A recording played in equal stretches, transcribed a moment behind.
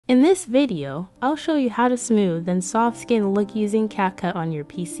In this video, I'll show you how to smooth and soft skin look using CapCut on your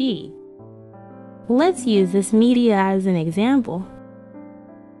PC. Let's use this media as an example.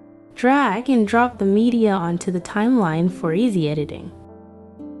 Drag and drop the media onto the timeline for easy editing.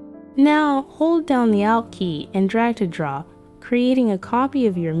 Now, hold down the Alt key and drag to drop, creating a copy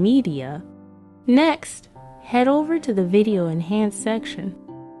of your media. Next, head over to the Video Enhance section.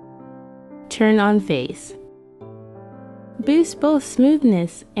 Turn on Face. Boost both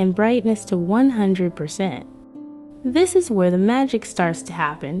smoothness and brightness to 100%. This is where the magic starts to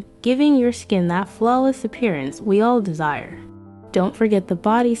happen, giving your skin that flawless appearance we all desire. Don't forget the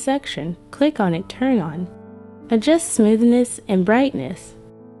body section. Click on it, turn on. Adjust smoothness and brightness.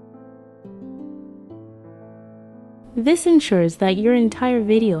 This ensures that your entire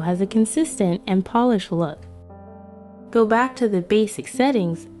video has a consistent and polished look. Go back to the basic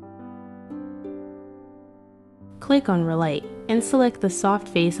settings. Click on Relight and select the Soft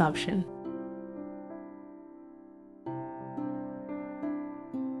Face option.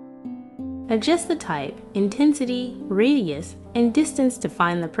 Adjust the type, intensity, radius, and distance to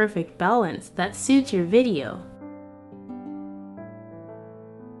find the perfect balance that suits your video.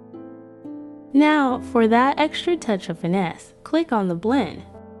 Now, for that extra touch of finesse, click on the blend.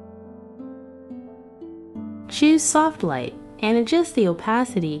 Choose Soft Light and adjust the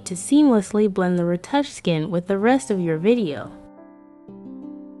opacity to seamlessly blend the retouched skin with the rest of your video.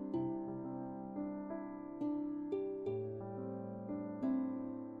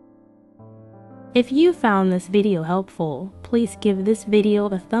 If you found this video helpful, please give this video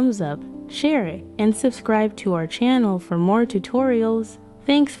a thumbs up, share it, and subscribe to our channel for more tutorials.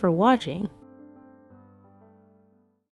 Thanks for watching.